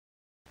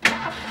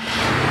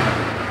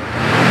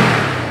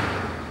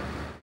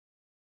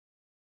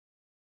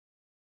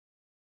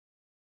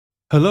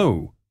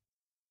Hello!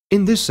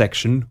 In this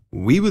section,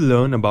 we will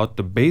learn about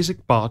the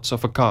basic parts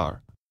of a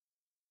car.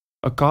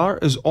 A car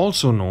is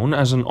also known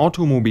as an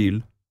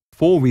automobile,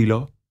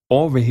 four-wheeler,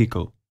 or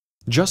vehicle.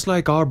 Just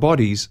like our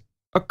bodies,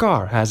 a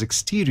car has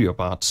exterior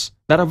parts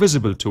that are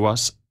visible to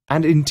us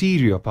and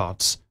interior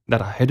parts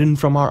that are hidden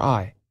from our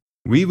eye.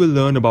 We will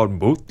learn about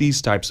both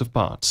these types of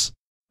parts.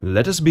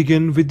 Let us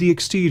begin with the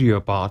exterior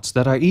parts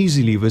that are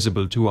easily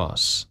visible to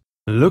us.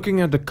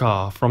 Looking at the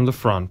car from the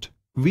front,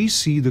 we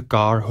see the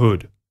car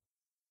hood.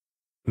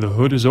 The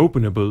hood is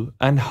openable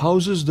and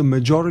houses the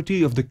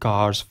majority of the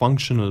car's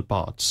functional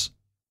parts.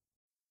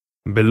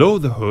 Below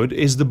the hood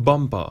is the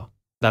bumper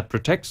that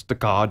protects the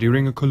car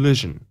during a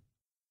collision.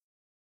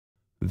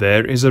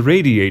 There is a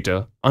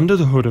radiator under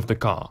the hood of the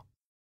car.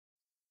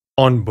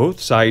 On both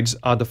sides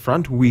are the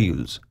front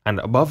wheels, and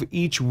above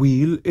each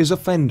wheel is a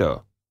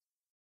fender.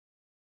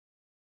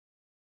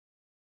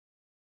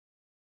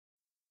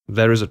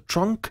 There is a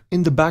trunk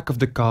in the back of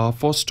the car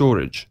for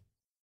storage.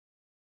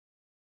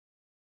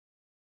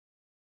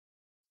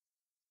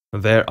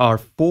 There are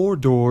 4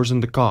 doors in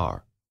the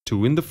car,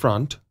 2 in the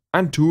front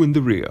and 2 in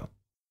the rear.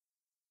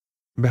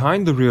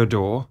 Behind the rear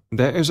door,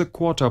 there is a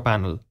quarter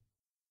panel.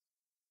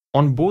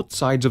 On both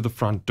sides of the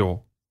front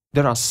door,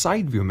 there are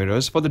side view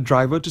mirrors for the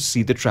driver to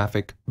see the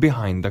traffic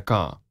behind the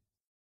car.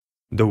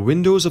 The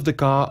windows of the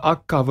car are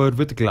covered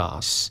with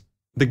glass.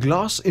 The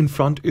glass in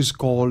front is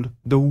called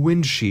the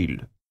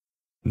windshield.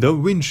 The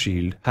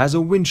windshield has a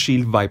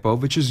windshield wiper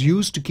which is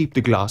used to keep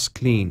the glass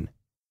clean.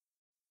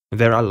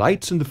 There are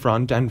lights in the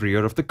front and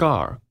rear of the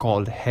car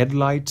called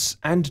headlights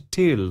and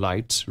tail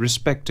lights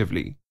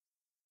respectively.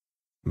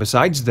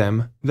 Besides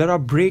them, there are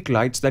brake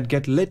lights that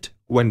get lit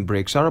when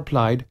brakes are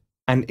applied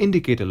and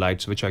indicator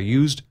lights which are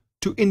used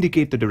to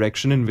indicate the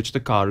direction in which the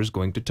car is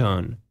going to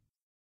turn.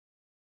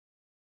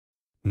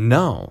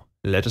 Now,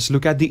 let us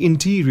look at the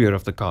interior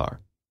of the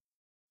car.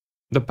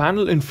 The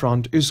panel in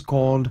front is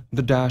called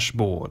the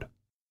dashboard.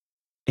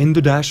 In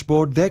the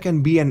dashboard, there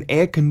can be an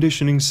air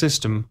conditioning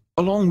system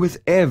along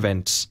with air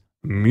vents,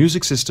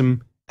 music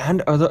system,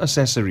 and other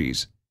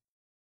accessories.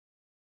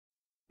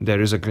 There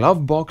is a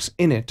glove box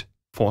in it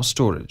for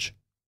storage.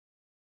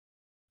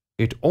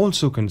 It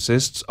also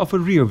consists of a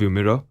rear view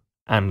mirror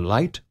and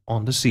light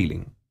on the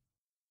ceiling.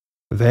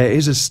 There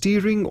is a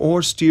steering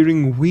or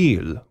steering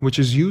wheel which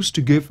is used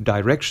to give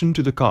direction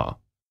to the car.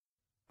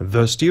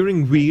 The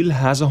steering wheel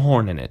has a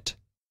horn in it.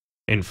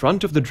 In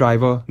front of the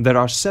driver, there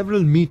are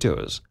several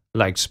meters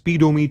like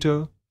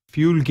speedometer,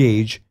 fuel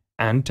gauge,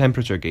 and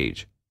temperature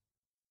gauge.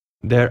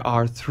 There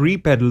are 3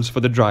 pedals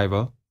for the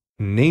driver,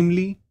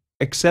 namely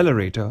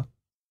accelerator,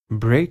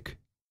 brake,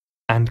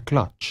 and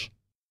clutch.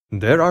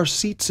 There are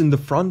seats in the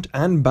front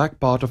and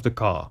back part of the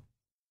car.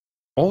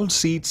 All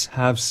seats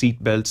have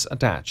seat belts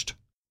attached.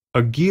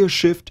 A gear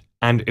shift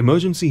and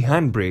emergency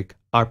handbrake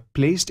are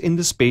placed in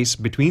the space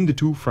between the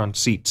 2 front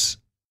seats.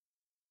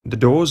 The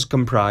doors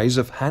comprise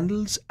of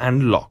handles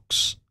and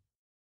locks.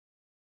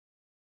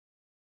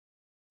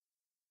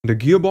 The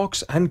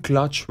gearbox and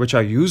clutch which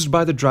are used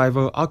by the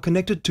driver are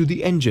connected to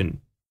the engine.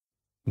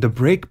 The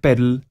brake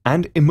pedal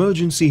and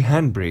emergency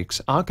handbrakes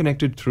are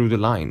connected through the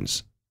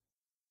lines.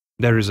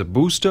 There is a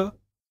booster,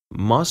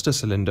 master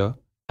cylinder,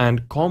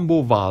 and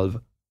combo valve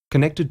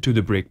connected to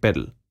the brake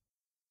pedal.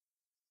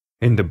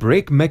 In the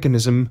brake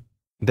mechanism,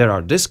 there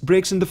are disc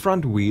brakes in the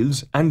front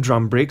wheels and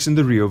drum brakes in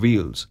the rear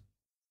wheels.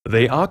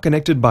 They are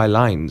connected by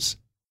lines.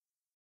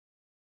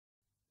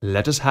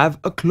 Let us have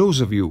a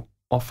closer view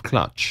of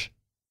clutch.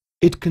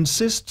 It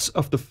consists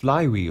of the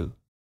flywheel,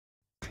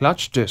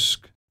 clutch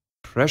disc,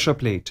 pressure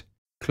plate,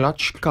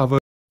 clutch cover,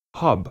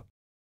 hub.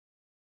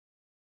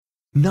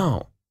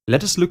 Now,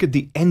 let us look at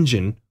the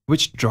engine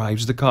which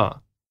drives the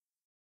car.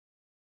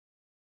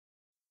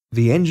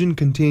 The engine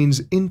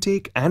contains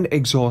intake and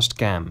exhaust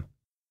cam.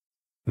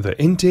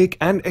 The intake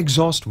and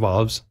exhaust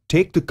valves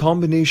take the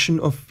combination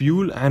of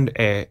fuel and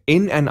air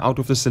in and out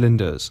of the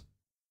cylinders.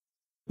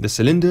 The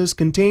cylinders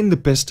contain the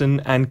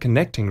piston and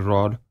connecting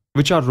rod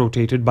which are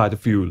rotated by the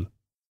fuel.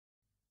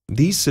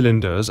 These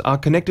cylinders are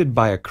connected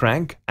by a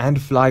crank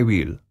and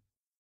flywheel.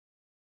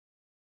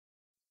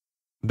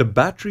 The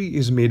battery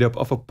is made up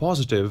of a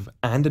positive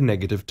and a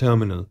negative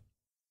terminal.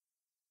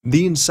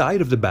 The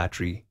inside of the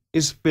battery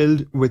is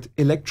filled with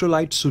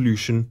electrolyte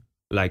solution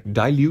like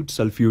dilute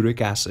sulfuric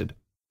acid.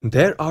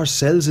 There are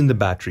cells in the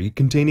battery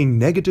containing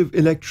negative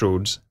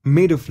electrodes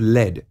made of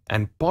lead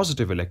and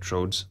positive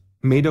electrodes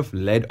made of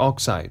lead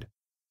oxide.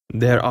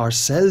 There are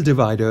cell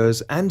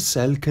dividers and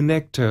cell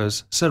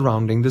connectors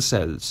surrounding the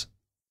cells.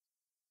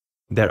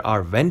 There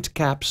are vent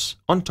caps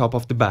on top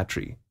of the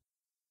battery.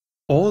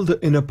 All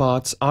the inner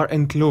parts are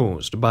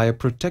enclosed by a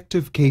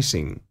protective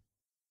casing.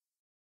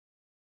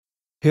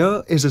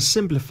 Here is a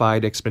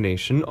simplified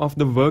explanation of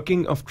the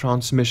working of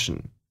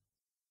transmission.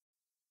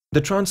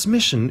 The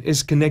transmission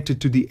is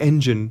connected to the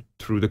engine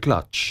through the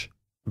clutch,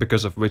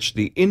 because of which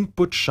the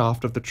input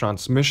shaft of the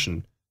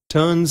transmission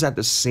turns at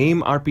the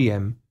same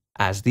RPM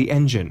as the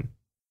engine.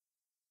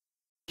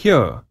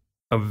 Here,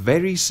 a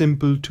very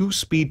simple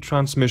 2-speed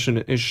transmission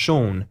is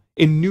shown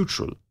in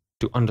neutral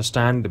to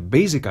understand the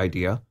basic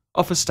idea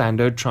of a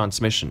standard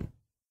transmission.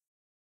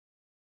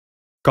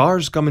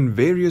 Cars come in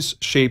various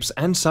shapes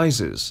and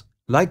sizes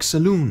like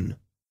saloon,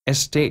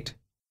 estate,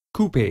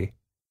 coupe,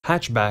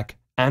 hatchback,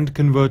 and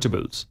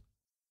convertibles.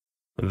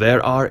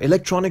 There are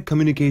electronic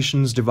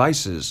communications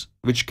devices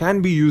which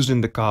can be used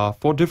in the car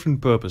for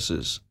different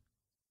purposes.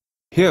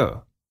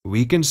 Here,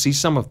 we can see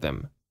some of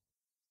them.